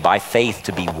opportunity by faith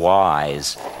to be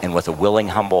wise and with a willing,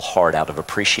 humble heart out of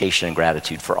appreciation and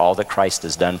gratitude for all that Christ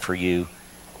has done for you,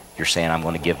 You're saying, I'm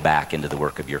going to give back into the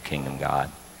work of your kingdom, God.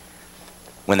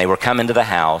 When they were coming to the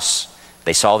house,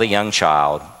 they saw the young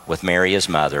child with Mary, his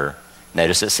mother.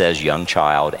 Notice it says young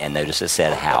child, and notice it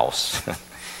said house.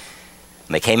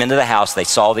 When they came into the house, they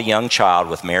saw the young child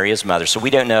with Mary, his mother. So we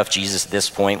don't know if Jesus at this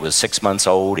point was 6 months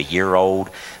old, a year old,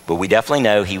 but we definitely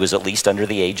know he was at least under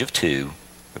the age of 2,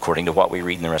 according to what we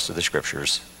read in the rest of the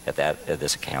scriptures at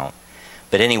this account.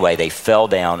 But anyway, they fell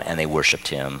down and they worshiped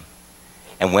him.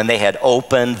 And when they had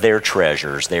opened their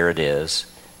treasures, there it is,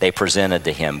 they presented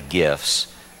to him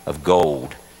gifts of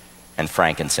gold and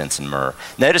frankincense and myrrh.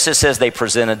 Notice it says they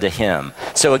presented to him.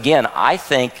 So again, I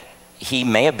think he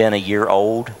may have been a year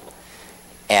old.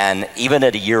 And even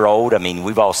at a year old, I mean,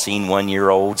 we've all seen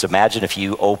 1-year-olds. Imagine if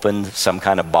you opened some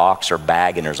kind of box or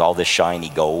bag and there's all this shiny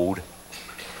gold.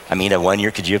 I mean, at 1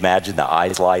 year, could you imagine the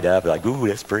eyes light up? Like, ooh,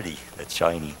 that's pretty, that's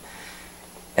shiny.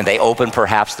 And they opened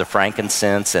perhaps the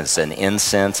frankincense, and it's an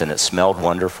incense, and it smelled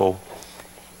wonderful.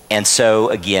 And so,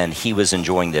 again, he was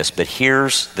enjoying this. But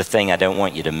here's the thing I don't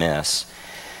want you to miss.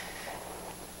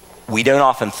 We don't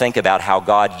often think about how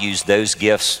God used those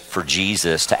gifts for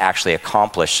Jesus to actually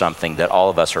accomplish something that all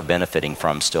of us are benefiting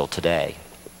from still today.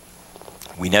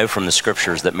 We know from the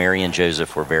scriptures that Mary and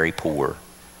Joseph were very poor,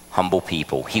 humble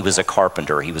people. He was a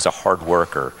carpenter, he was a hard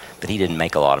worker, but he didn't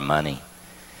make a lot of money.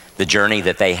 The journey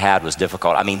that they had was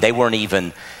difficult. I mean, they didn't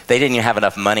even have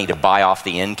enough money to buy off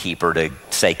the innkeeper to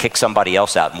say, kick somebody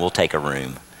else out and we'll take a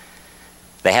room.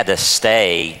 They had to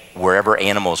stay wherever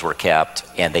animals were kept,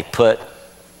 and they put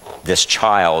this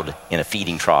child in a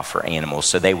feeding trough for animals,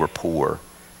 so they were poor.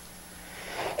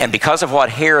 And because of what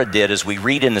Herod did, as we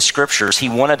read in the scriptures, he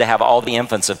wanted to have all the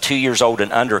infants of 2 years old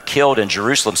and under killed in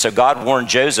Jerusalem. So God warned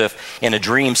Joseph in a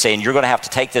dream saying, you're going to have to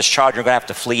take this child, you're going to have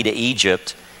to flee to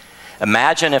Egypt.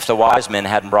 Imagine if the wise men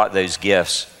hadn't brought those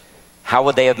gifts. How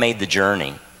would they have made the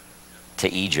journey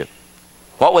to Egypt?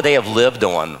 What would they have lived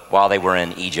on while they were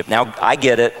in Egypt? Now, I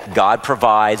get it. God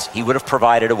provides. He would have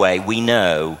provided a way. We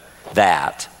know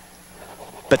that.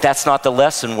 But that's not the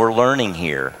lesson we're learning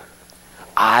here.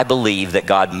 I believe that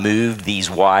God moved these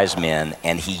wise men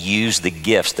and he used the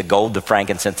gifts, the gold, the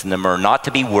frankincense, and the myrrh, not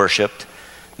to be worshiped,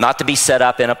 not to be set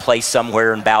up in a place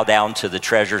somewhere and bow down to the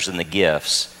treasures and the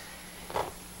gifts.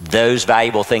 Those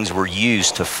valuable things were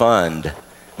used to fund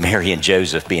Mary and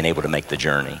Joseph being able to make the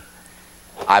journey.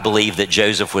 I believe that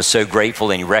Joseph was so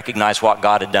grateful and he recognized what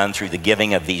God had done through the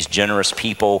giving of these generous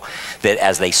people that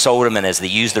as they sold him and as they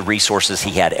used the resources,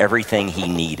 he had everything he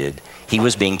needed. He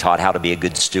was being taught how to be a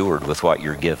good steward with what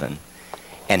you're given.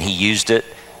 And he used it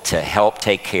to help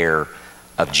take care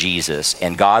of Jesus.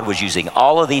 And God was using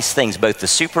all of these things, both the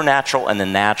supernatural and the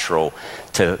natural,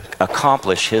 to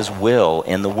accomplish his will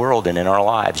in the world and in our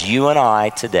lives. You and I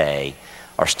today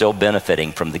are still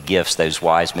benefiting from the gifts those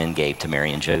wise men gave to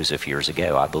Mary and Joseph years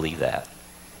ago. I believe that.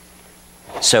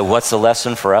 So what's the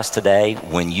lesson for us today?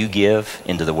 When you give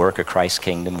into the work of Christ's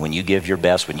kingdom, when you give your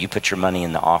best, when you put your money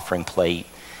in the offering plate,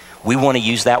 we want to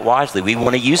use that wisely. We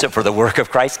want to use it for the work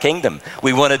of Christ's kingdom.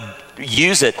 We want to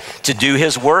use it to do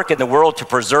his work in the world, to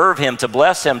preserve him, to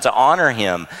bless him, to honor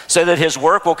him, so that his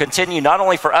work will continue not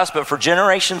only for us, but for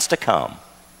generations to come.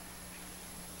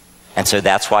 And so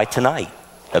that's why tonight,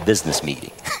 a business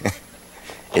meeting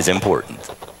is important,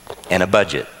 and a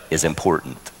budget is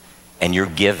important, and your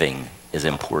giving is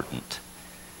important.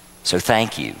 So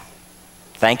thank you.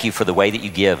 Thank you for the way that you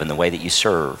give and the way that you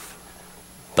serve.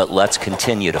 But let's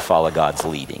continue to follow God's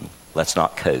leading. Let's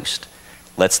not coast.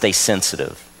 Let's stay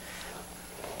sensitive.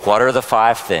 What are the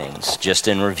 5 things, just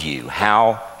in review?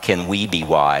 How can we be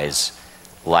wise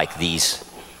like these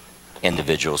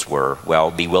individuals were? Well,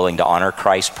 be willing to honor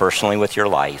Christ personally with your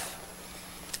life.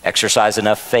 Exercise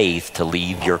enough faith to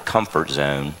leave your comfort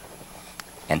zone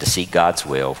and to seek God's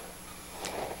will.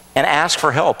 And ask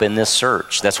for help in this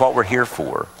search. That's what we're here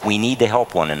for. We need to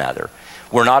help one another.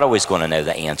 We're not always going to know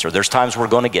the answer. There's times we're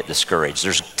going to get discouraged.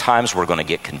 There's times we're going to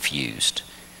get confused.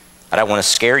 I don't want to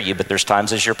scare you, but there's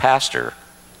times as your pastor,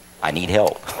 I need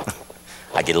help.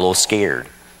 I get a little scared.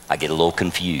 I get a little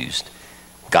confused.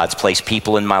 God's placed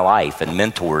people in my life and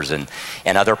mentors and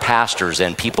other pastors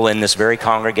and people in this very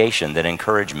congregation that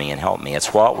encourage me and help me.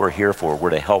 It's what we're here for.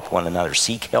 We're to help one another.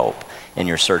 Seek help in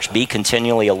your search. Be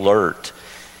continually alert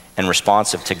and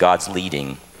responsive to God's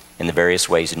leading in the various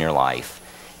ways in your life.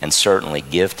 And certainly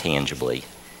give tangibly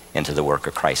into the work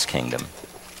of Christ's kingdom.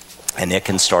 And it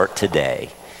can start today.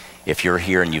 If you're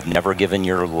here and you've never given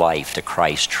your life to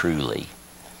Christ truly,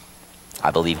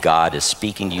 I believe God is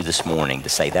speaking to you this morning to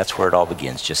say that's where it all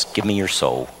begins. Just give me your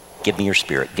soul, give me your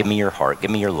spirit, give me your heart,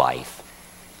 give me your life,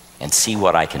 and see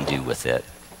what I can do with it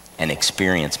and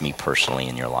experience me personally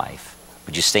in your life.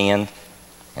 Would you stand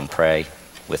and pray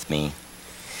with me?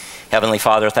 Heavenly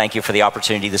Father, thank you for the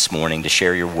opportunity this morning to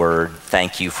share your word.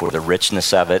 Thank you for the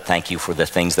richness of it. Thank you for the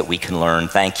things that we can learn.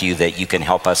 Thank you that you can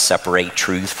help us separate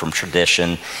truth from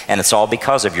tradition. And it's all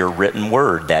because of your written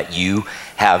word that you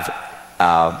have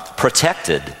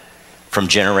protected from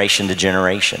generation to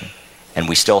generation. And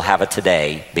we still have it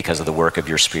today because of the work of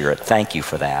your Spirit. Thank you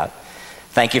for that.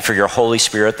 Thank you for your Holy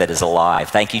Spirit that is alive.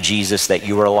 Thank you, Jesus, that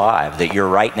you are alive, that you're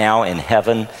right now in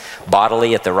heaven,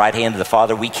 bodily at the right hand of the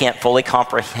Father. We can't fully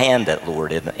comprehend it,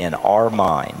 Lord, in our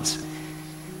minds.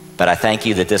 But I thank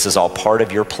you that this is all part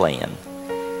of your plan.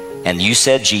 And you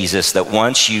said, Jesus, that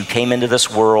once you came into this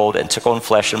world and took on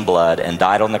flesh and blood and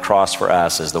died on the cross for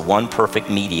us as the one perfect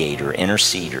mediator,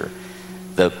 interceder,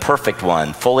 the perfect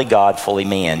one, fully God, fully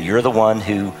man, you're the one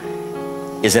who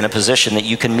is in a position that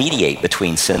you can mediate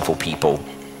between sinful people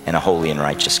and a holy and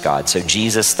righteous God. So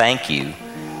Jesus, thank you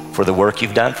for the work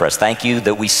you've done for us. Thank you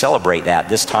that we celebrate that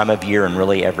this time of year and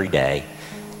really every day,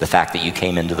 the fact that you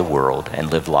came into the world and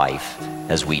lived life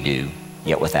as we do,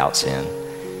 yet without sin.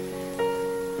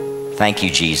 Thank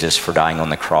you, Jesus, for dying on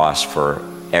the cross for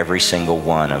every single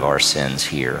one of our sins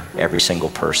here, every single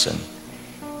person.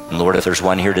 And Lord, if there's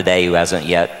one here today who hasn't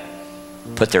yet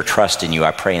put their trust in you,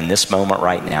 I pray in this moment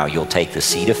right now, you'll take the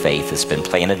seed of faith that's been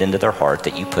planted into their heart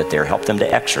that you put there, help them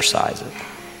to exercise it,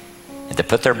 and to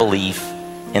put their belief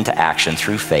into action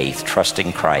through faith,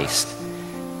 trusting Christ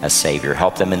as Savior.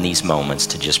 Help them in these moments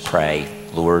to just pray,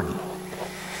 Lord,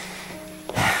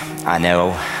 I know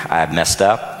I've messed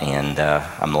up and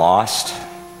I'm lost.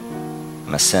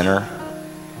 I'm a sinner.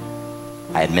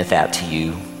 I admit that to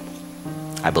you.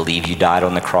 I believe you died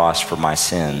on the cross for my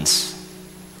sins.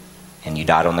 And you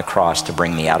died on the cross to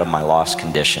bring me out of my lost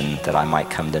condition that I might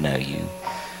come to know you.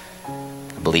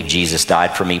 I believe Jesus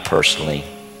died for me personally.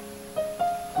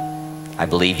 I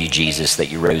believe you, Jesus,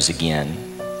 that you rose again.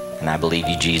 And I believe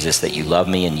you, Jesus, that you love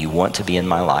me and you want to be in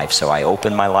my life. So I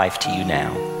open my life to you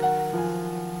now.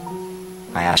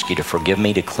 I ask you to forgive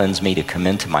me, to cleanse me, to come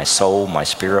into my soul, my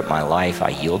spirit, my life. I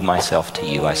yield myself to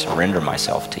you. I surrender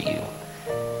myself to you.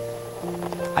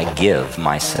 I give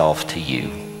myself to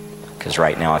you. Because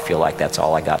right now I feel like that's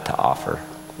all I got to offer.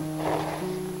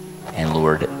 And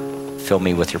Lord, fill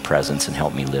me with your presence and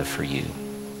help me live for you.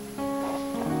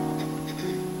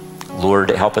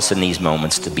 Lord, help us in these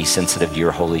moments to be sensitive to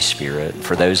your Holy Spirit.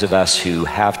 For those of us who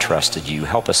have trusted you,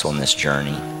 help us on this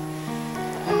journey.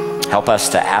 Help us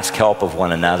to ask help of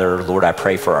one another. Lord, I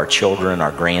pray for our children,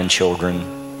 our grandchildren,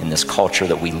 in this culture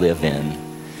that we live in.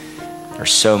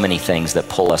 There's so many things that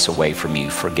pull us away from you.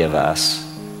 Forgive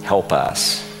us. Help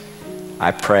us. I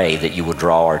pray that you will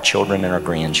draw our children and our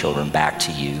grandchildren back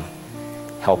to you.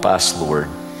 Help us, Lord,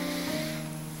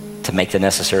 to make the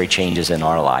necessary changes in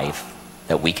our life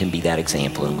that we can be that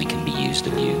example and we can be used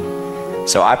of you.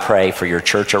 So I pray for your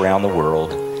church around the world.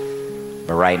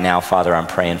 But right now, Father, I'm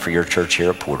praying for your church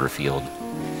here at Porterfield,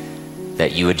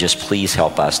 that you would just please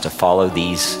help us to follow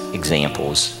these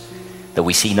examples that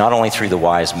we see not only through the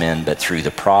wise men, but through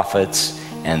the prophets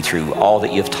and through all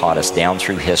that you've taught us down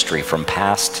through history from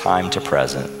past time to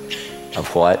present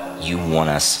of what you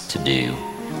want us to do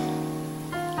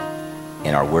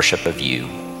in our worship of you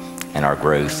and our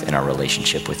growth in our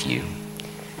relationship with you.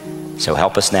 So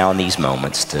help us now in these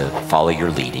moments to follow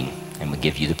your leading, and we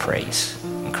give you the praise.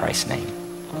 In Christ's name.